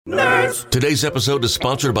Nerds! Today's episode is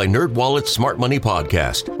sponsored by NerdWallet's Smart Money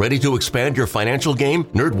Podcast. Ready to expand your financial game?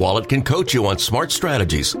 NerdWallet can coach you on smart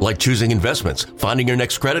strategies like choosing investments, finding your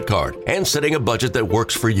next credit card, and setting a budget that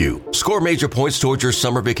works for you. Score major points towards your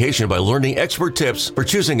summer vacation by learning expert tips for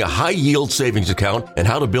choosing a high-yield savings account and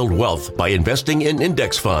how to build wealth by investing in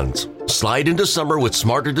index funds. Slide into summer with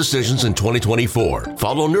smarter decisions in 2024.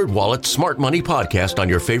 Follow NerdWallet's Smart Money Podcast on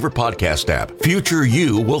your favorite podcast app. Future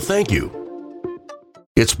you will thank you.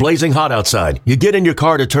 It's blazing hot outside. You get in your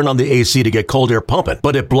car to turn on the AC to get cold air pumping,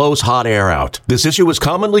 but it blows hot air out. This issue is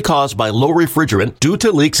commonly caused by low refrigerant due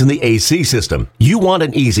to leaks in the AC system. You want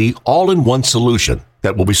an easy, all-in-one solution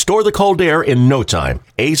that will restore the cold air in no time.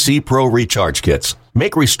 AC Pro Recharge Kits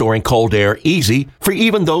make restoring cold air easy for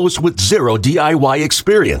even those with zero DIY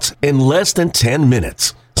experience in less than 10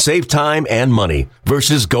 minutes. Save time and money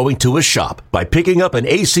versus going to a shop by picking up an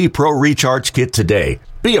AC Pro Recharge Kit today.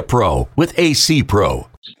 Be a pro with AC Pro.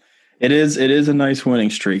 It is a nice winning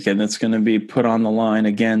streak, and it's going to be put on the line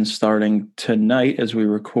again starting tonight as we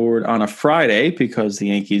record on a Friday because the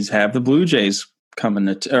Yankees have the Blue Jays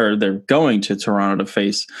they're going to Toronto to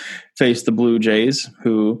face the Blue Jays,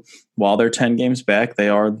 who, while they're 10 games back, they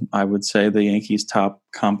are, I would say, the Yankees' top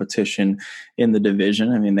competition in the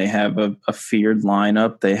division. I mean, they have a feared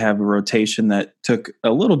lineup. They have a rotation that took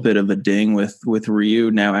a little bit of a ding with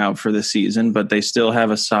Ryu now out for the season, but they still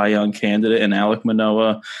have a Cy Young candidate in Alek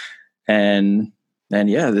Manoah. And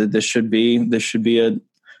yeah, this should be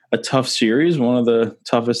a tough series, one of the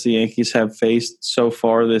toughest the Yankees have faced so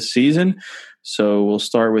far this season. So we'll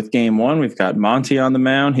start with game one. We've got Monty on the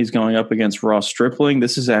mound. He's going up against Ross Stripling.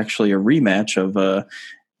 This is actually a rematch of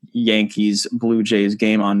Yankees-Blue Jays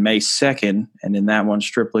game on May 2nd. And in that one,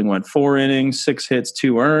 Stripling went 4 innings, 6 hits,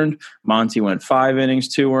 2 earned. Monty went 5 innings,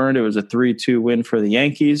 2 earned. It was a 3-2 win for the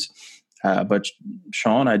Yankees. But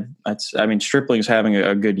Sean, I mean, Stripling's having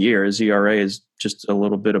a good year. His ERA is just a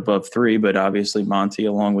little bit above 3, but obviously Monty,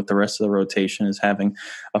 along with the rest of the rotation, is having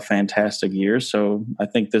a fantastic year. So I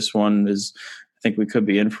think this one I think we could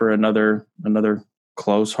be in for another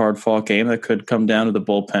close, hard-fought game that could come down to the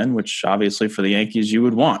bullpen, which obviously for the Yankees you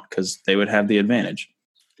would want because they would have the advantage.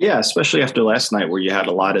 Yeah, especially after last night where you had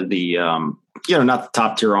a lot of the, not the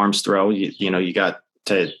top-tier arms throw. You got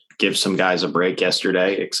to give some guys a break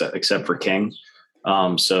yesterday, except for King.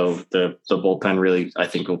 So the bullpen really, I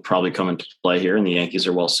think, will probably come into play here, and the Yankees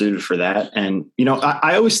are well suited for that. And,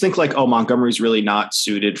 I always think Montgomery's really not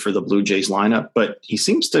suited for the Blue Jays lineup, but he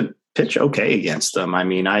seems to pitch okay against them. I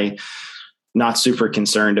mean, not super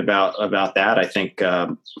concerned about that. I think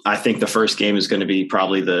the first game is going to be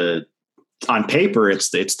probably on paper,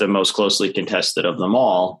 it's the most closely contested of them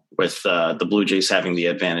all, with the Blue Jays having the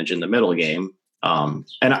advantage in the middle game. And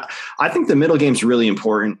I think the middle game is really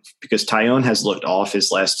important because Taillon has looked off his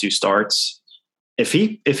last 2 starts. If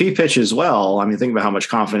he pitches well, I mean, think about how much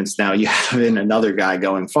confidence now you have in another guy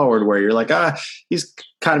going forward, where you're like, he's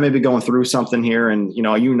kind of maybe going through something here, and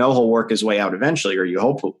he'll work his way out eventually, or you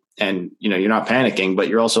hope, and you're not panicking, but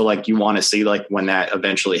you're also like, you want to see when that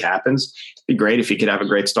eventually happens. It'd be great if he could have a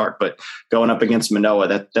great start, but going up against Manoah,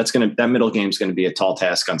 that middle game is going to be a tall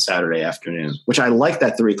task on Saturday afternoon, which I like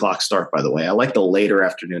that 3:00 start, by the way. I like the later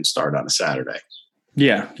afternoon start on a Saturday.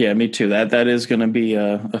 Yeah, me too. That is going to be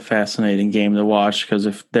a fascinating game to watch because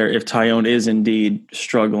if Taillon is indeed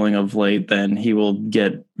struggling of late, then he will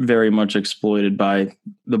get very much exploited by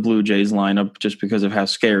the Blue Jays lineup just because of how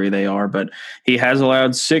scary they are. But he has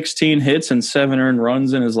allowed 16 hits and 7 earned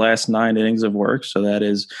runs in his last 9 innings of work. So that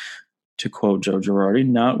is, to quote Joe Girardi,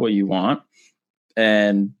 not what you want.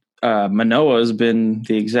 And Manoah has been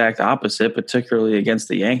the exact opposite, particularly against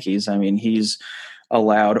the Yankees. I mean, he's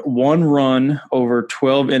allowed 1 run over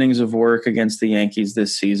 12 innings of work against the Yankees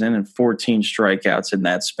this season and 14 strikeouts in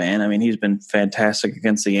that span. I mean, he's been fantastic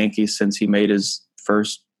against the Yankees since he made his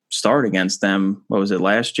first start against them. What was it,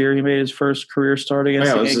 last year he made his first career start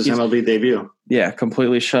against the Yankees? Yeah, it was his MLB debut. Yeah,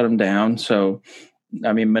 completely shut him down. So,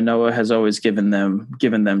 I mean, Manoah has always given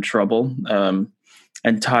them trouble.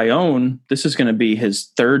 And Taillon, this is going to be his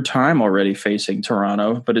 3rd time already facing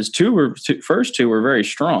Toronto, but his first two were very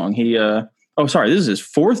strong. This is his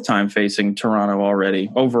 4th time facing Toronto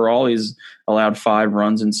already. Overall, he's allowed 5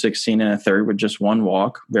 runs in 16 1/3 with just 1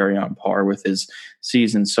 walk, very on par with his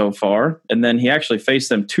season so far. And then he actually faced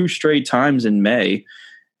them 2 straight times in May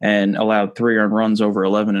and allowed 3 earned runs over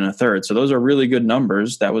 11 1/3. So those are really good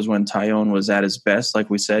numbers. That was when Taillon was at his best. Like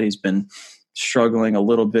we said, he's been struggling a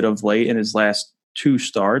little bit of late in his last 2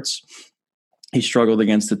 starts. He struggled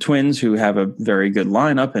against the Twins, who have a very good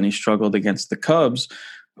lineup, and he struggled against the Cubs,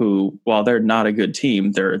 who, while they're not a good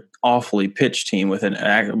team, they're an awfully pitched team with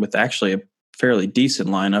actually a fairly decent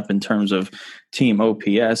lineup in terms of team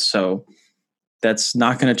OPS. So that's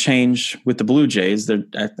not going to change with the Blue Jays.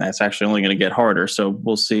 That's actually only going to get harder. So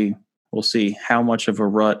we'll see. We'll see how much of a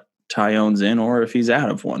rut Taillon's in, or if he's out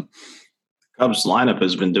of one. Cubs lineup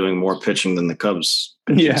has been doing more pitching than the Cubs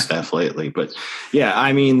pitching staff lately. But yeah,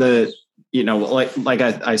 I mean, like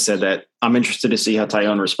I said, that I'm interested to see how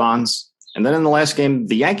Taillon responds. And then in the last game,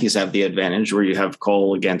 the Yankees have the advantage where you have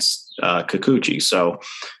Cole against Kikuchi. So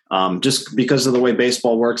just because of the way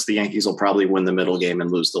baseball works, the Yankees will probably win the middle game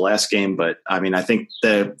and lose the last game. But I mean, I think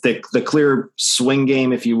the clear swing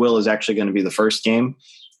game, if you will, is actually going to be the first game.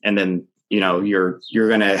 And then, you're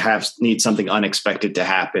going to need something unexpected to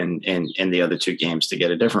happen in the other two games to get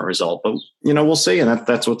a different result. But, we'll see. And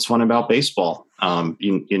that's what's fun about baseball.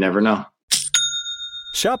 You never know.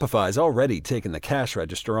 Shopify's already taken the cash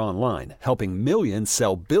register online, helping millions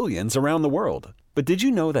sell billions around the world. But did you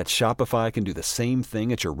know that Shopify can do the same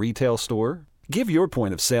thing at your retail store? Give your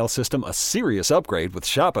point of sale system a serious upgrade with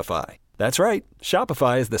Shopify. That's right.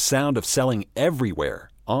 Shopify is the sound of selling everywhere.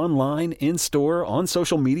 Online, in-store, on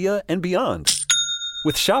social media, and beyond.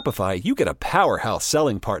 With Shopify, you get a powerhouse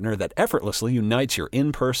selling partner that effortlessly unites your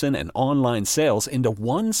in-person and online sales into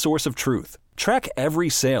one source of truth. Track every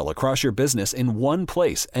sale across your business in one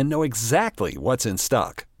place and know exactly what's in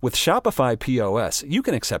stock. With Shopify POS, you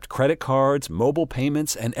can accept credit cards, mobile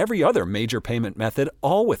payments, and every other major payment method,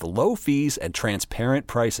 all with low fees and transparent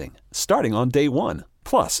pricing, starting on day one.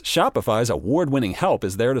 Plus, Shopify's award-winning help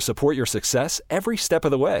is there to support your success every step of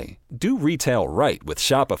the way. Do retail right with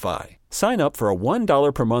Shopify. Sign up for a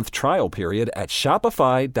 $1 per month trial period at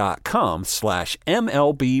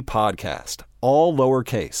shopify.com/MLB podcast, all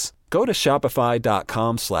lowercase. Go to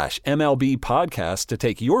shopify.com/MLB podcast to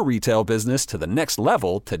take your retail business to the next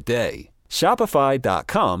level today.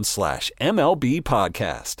 Shopify.com/MLB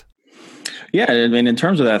podcast. Yeah, I mean, in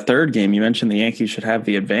terms of that third game, you mentioned the Yankees should have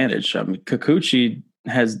the advantage. I mean, Kikuchi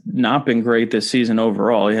has not been great this season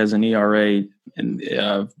overall. He has an ERA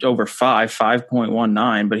over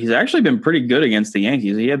 5.19, but he's actually been pretty good against the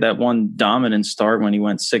Yankees. He had that one dominant start when he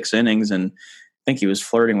went 6 innings, and I think he was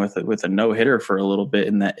flirting with a no-hitter for a little bit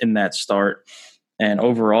in that start. And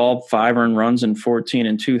overall, 5 earned runs in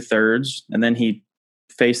 14 2/3, and then he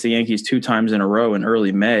faced the Yankees 2 times in a row in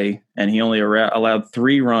early May, and he only allowed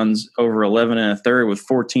 3 runs over 11 1/3 with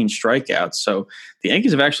 14 strikeouts. So the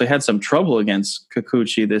Yankees have actually had some trouble against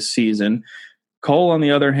Kikuchi this season. Cole, on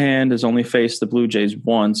the other hand, has only faced the Blue Jays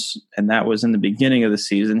once, and that was in the beginning of the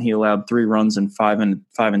season. He allowed 3 runs in 5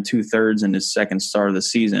 2/3 in his second start of the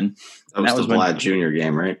season. That was the Vlad Jr.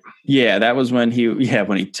 game, right? Yeah, that was when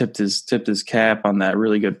he tipped his cap on that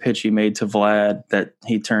really good pitch he made to Vlad that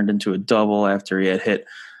he turned into a double after he had hit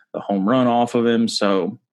the home run off of him.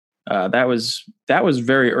 So that was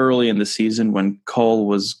very early in the season when Cole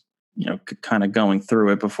was kind of going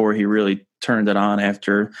through it before he really turned it on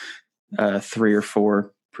after 3 or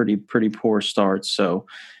 4 pretty poor starts. So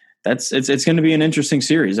it's going to be an interesting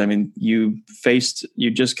series. I mean, you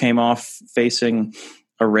just came off facing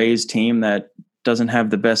a Rays team that doesn't have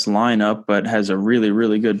the best lineup, but has a really,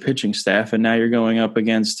 really good pitching staff. And now you're going up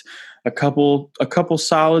against a couple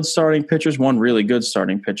solid starting pitchers, one really good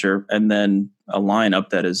starting pitcher, and then a lineup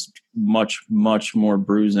that is much, much more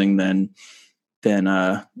bruising than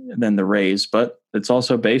the Rays. But it's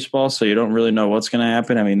also baseball, so you don't really know what's going to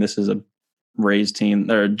happen. I mean, this is a Rays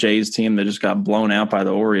team or Jays team that just got blown out by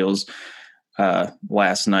the Orioles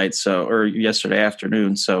last night, or yesterday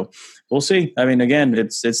afternoon. So we'll see. I mean, again,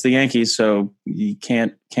 it's the Yankees, so you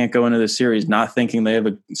can't go into the series not thinking they have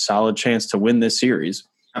a solid chance to win this series.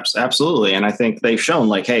 Absolutely. And I think they've shown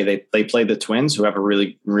hey, they played the Twins, who have a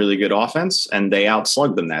really, really good offense, and they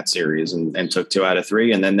outslugged them that series and took 2 out of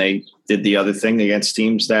 3. And then they did the other thing against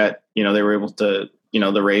teams that, they were able to,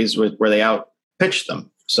 the Rays where they out pitched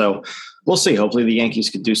them. So we'll see. Hopefully the Yankees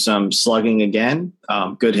could do some slugging again.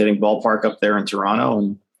 Good hitting ballpark up there in Toronto,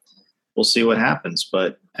 and we'll see what happens.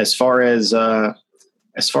 But as far as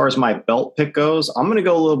my belt pick goes, I'm going to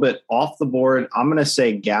go a little bit off the board. I'm going to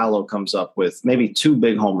say Gallo comes up with maybe 2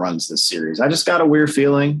 big home runs this series. I just got a weird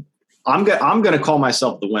feeling. I'm going to call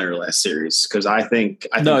myself the winner last series because I think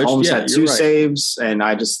Holmes had 2 saves, and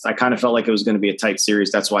I kind of felt like it was going to be a tight series.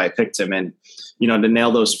 That's why I picked him. And to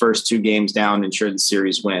nail those first 2 games down, ensure the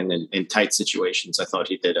series win in tight situations, I thought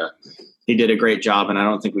he did a great job, and I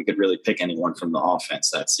don't think we could really pick anyone from the offense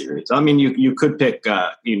that series. I mean, you could pick,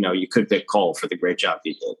 you could pick Cole for the great job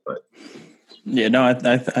he did, but yeah, no,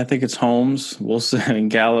 I think it's Holmes. We'll see. I mean,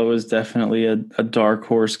 Gallo is definitely a dark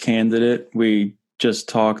horse candidate. We just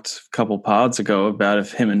talked a couple pods ago about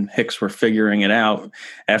if him and Hicks were figuring it out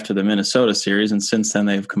after the Minnesota series, and since then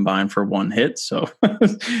they've combined for 1 hit, so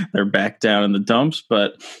they're back down in the dumps.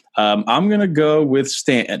 But I'm going to go with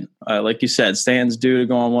Stanton. Like you said, Stanton's due to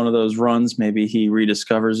go on one of those runs. Maybe he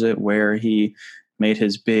rediscovers it where he made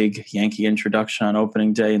his big Yankee introduction on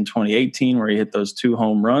opening day in 2018, where he hit those 2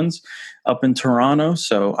 home runs up in Toronto.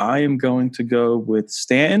 So I am going to go with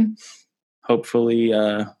Stanton. Hopefully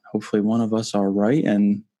one of us are right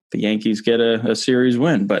and the Yankees get a series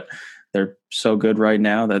win, but they're so good right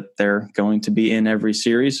now that they're going to be in every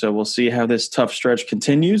series. So we'll see how this tough stretch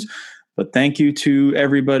continues. But thank you to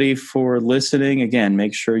everybody for listening. Again,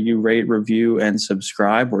 make sure you rate, review, and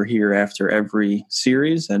subscribe. We're here after every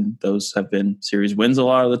series, and those have been series wins a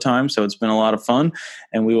lot of the time. So it's been a lot of fun.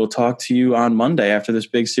 And we will talk to you on Monday after this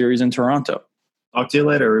big series in Toronto. Talk to you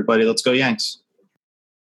later, everybody. Let's go Yanks.